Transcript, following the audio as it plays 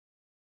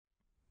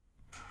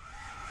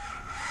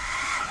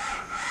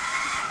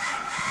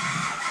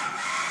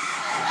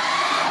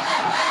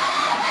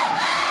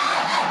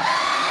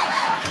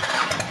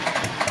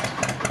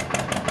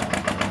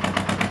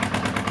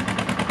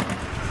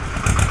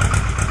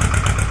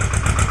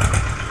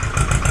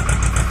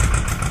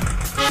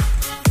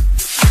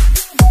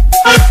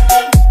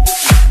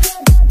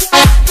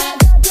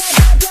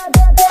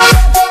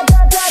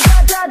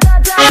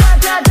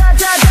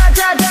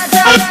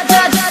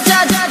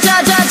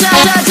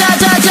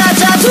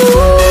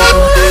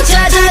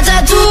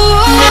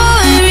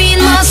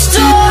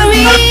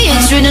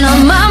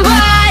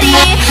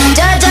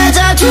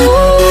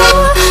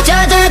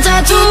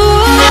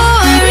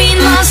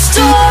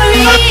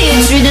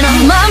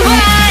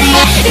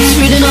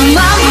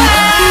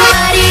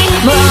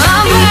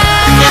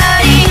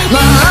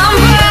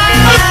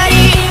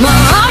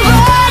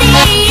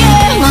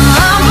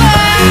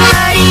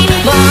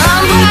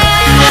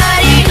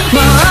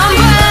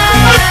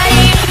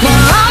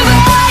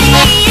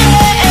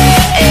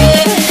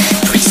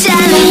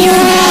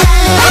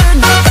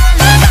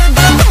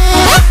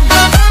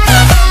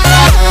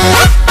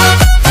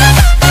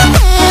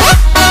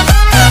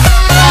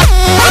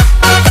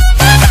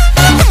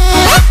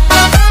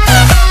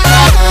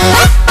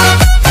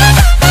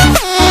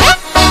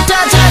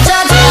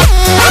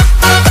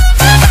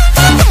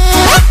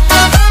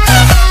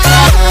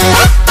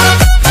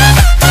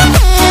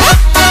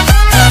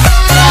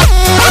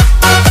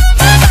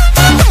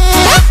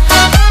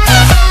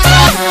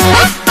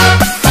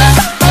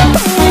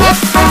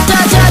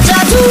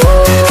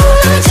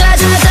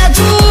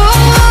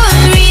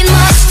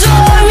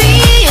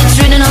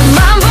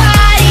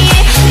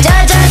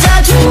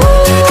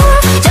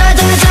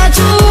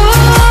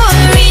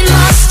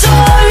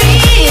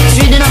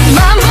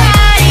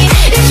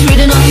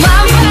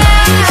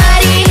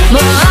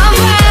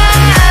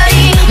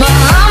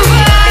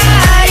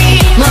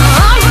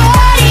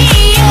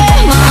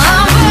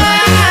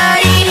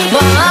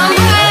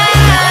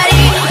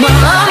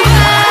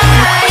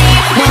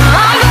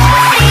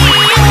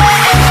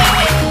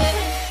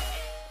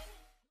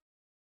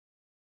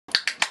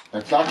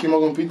dzieciaki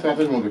mogą pić, to ja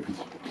też mogę pić.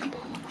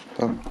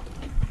 Tak.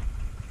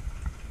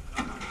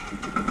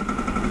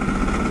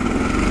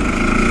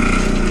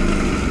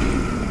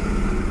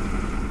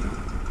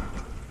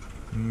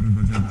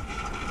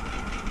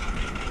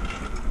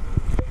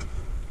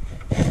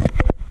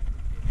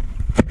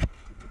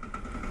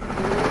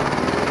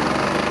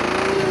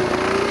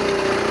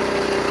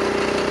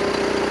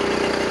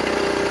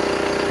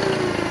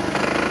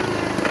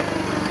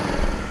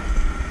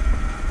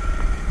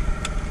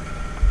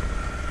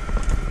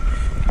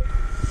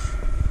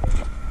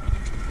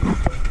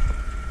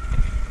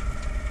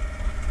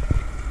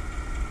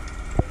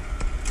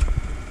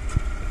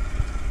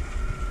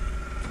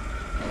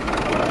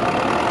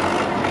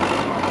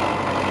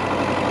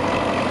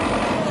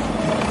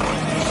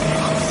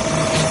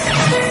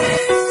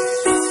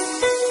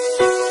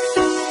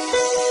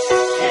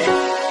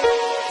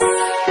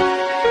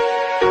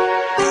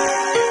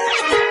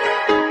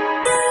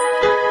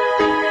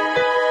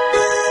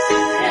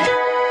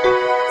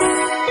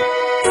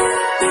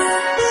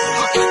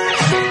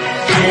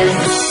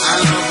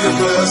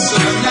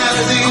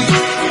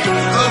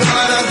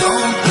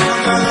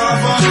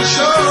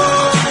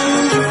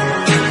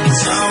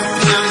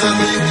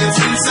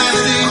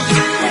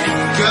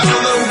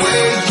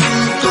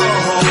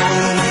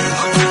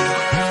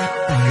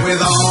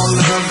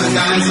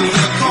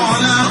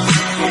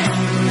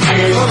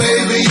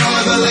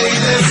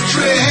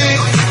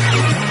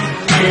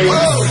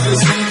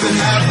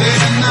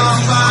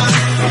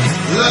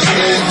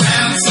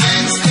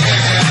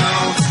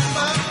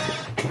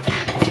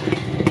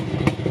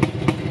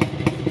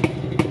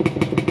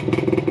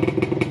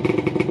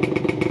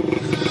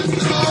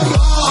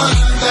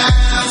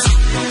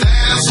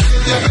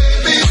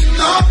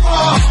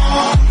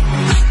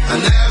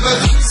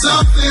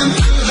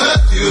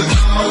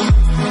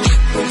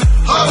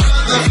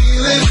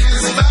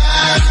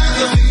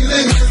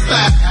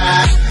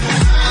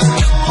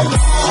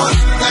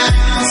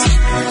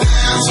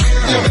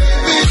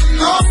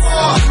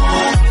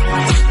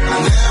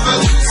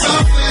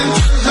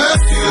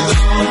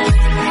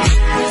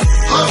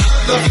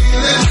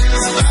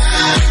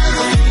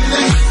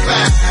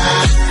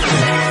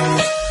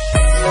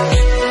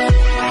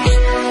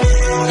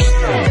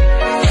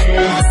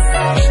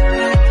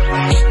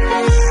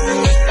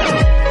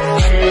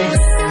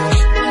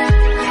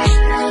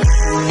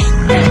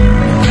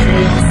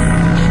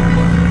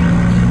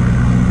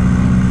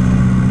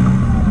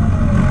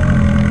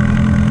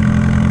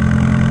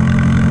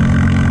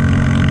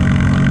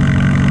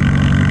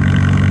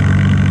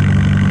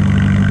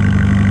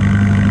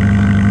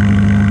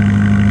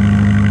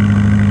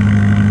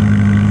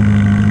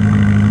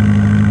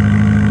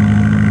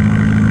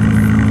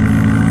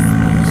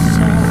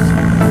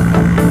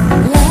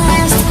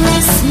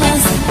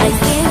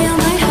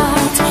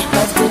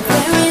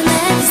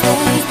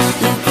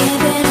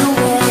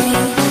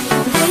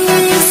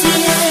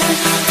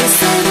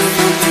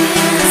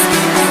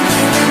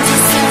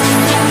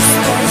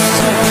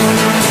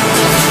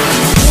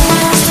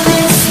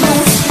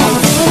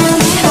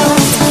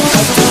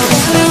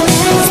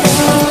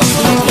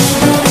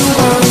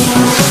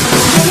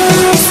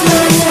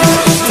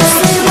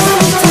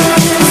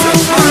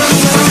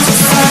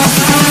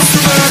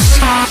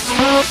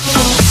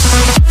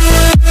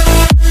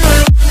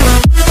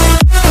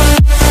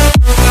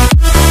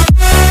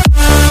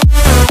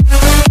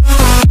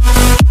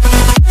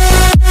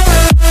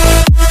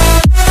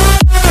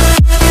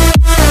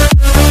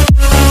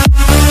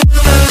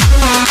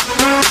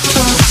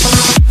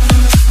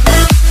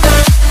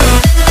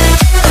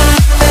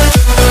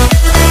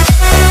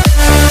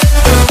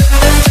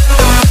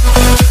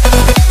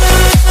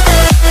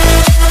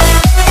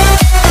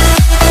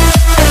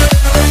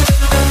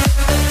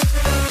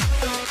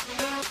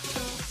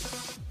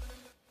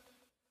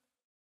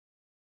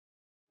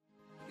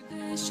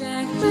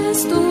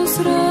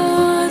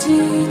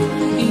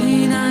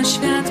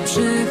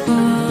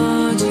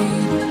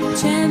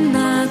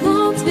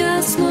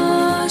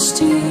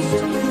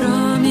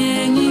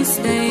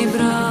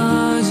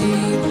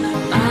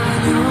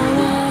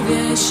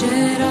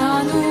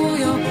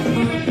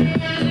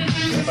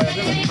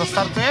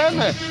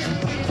 Startujemy!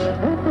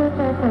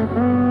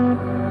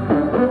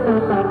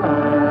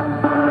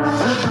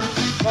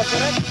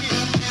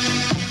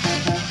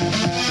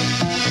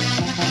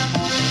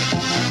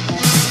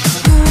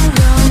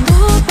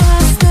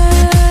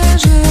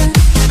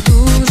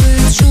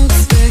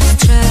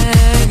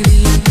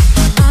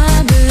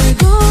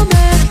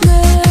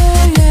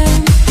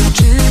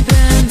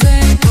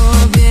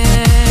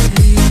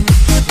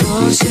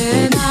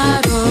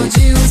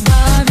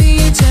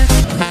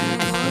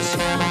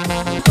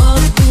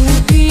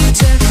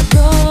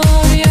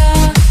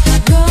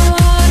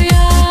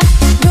 Gloria,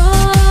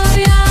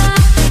 gloria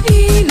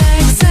i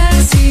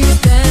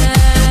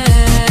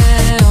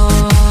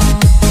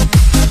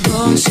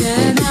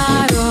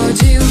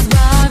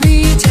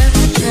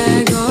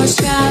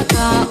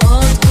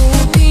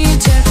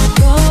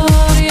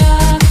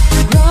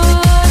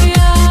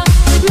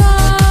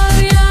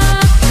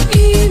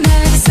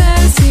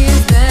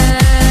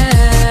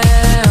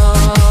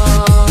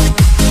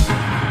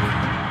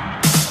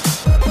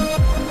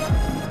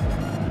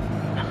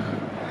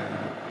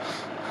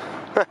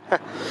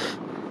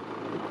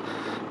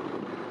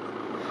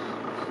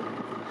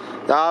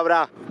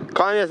Dobra,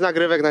 koniec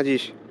nagrywek na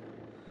dziś.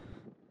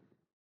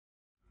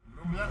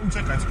 Próbuję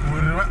uciekać,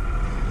 kurwa.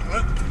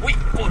 Uj,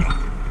 kurwa.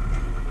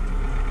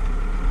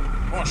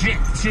 O,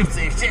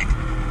 szybcy i wciek.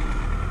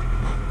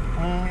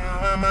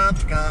 Miała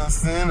matka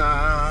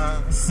syna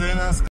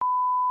z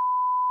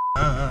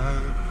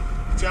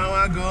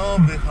chciała go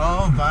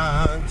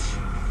wychować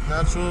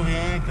na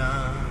człowieka,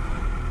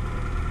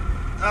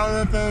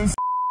 ale ten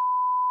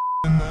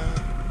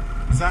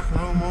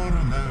zachlał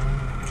mordę.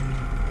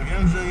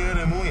 Wiem, że nie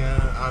rymuje,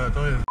 ale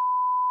to jest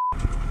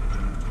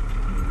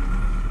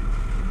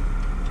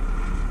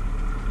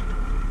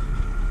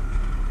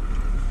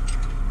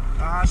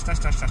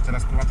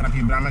teraz kurwa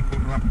trafi bramę,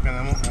 kurwa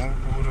popianemu,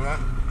 o kurwa.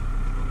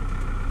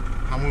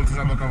 Hamulce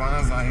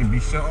zablokowane,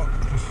 zajebiście, o,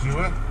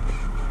 puściły.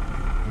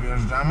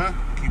 Wjeżdżamy,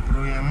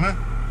 kiprujemy.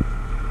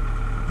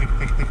 Tyk,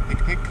 tyk, tyk,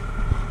 tyk, tyk.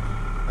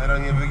 Teraz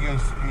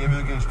nie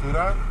wygiąć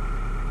tura.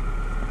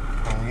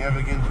 O, nie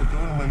wygięty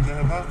tur będzie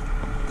chyba.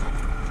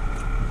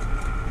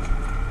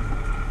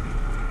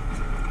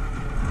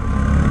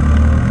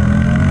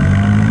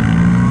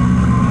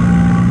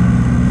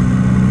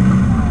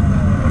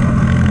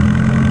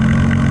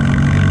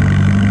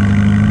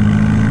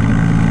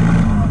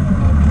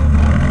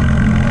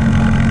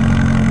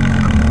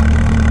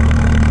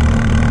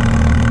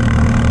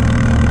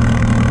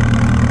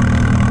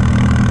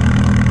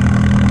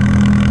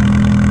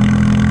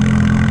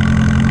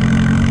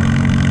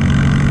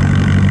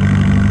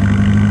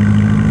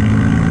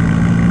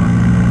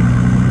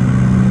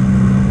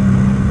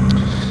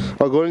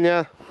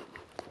 Ogólnie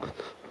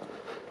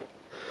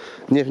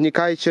nie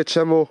wnikajcie,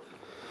 czemu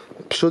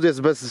przód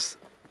jest bez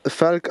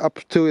felg, a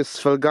tył jest z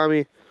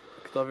felgami.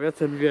 Kto wie,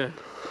 ten wie.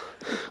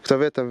 Kto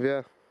wie, ten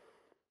wie.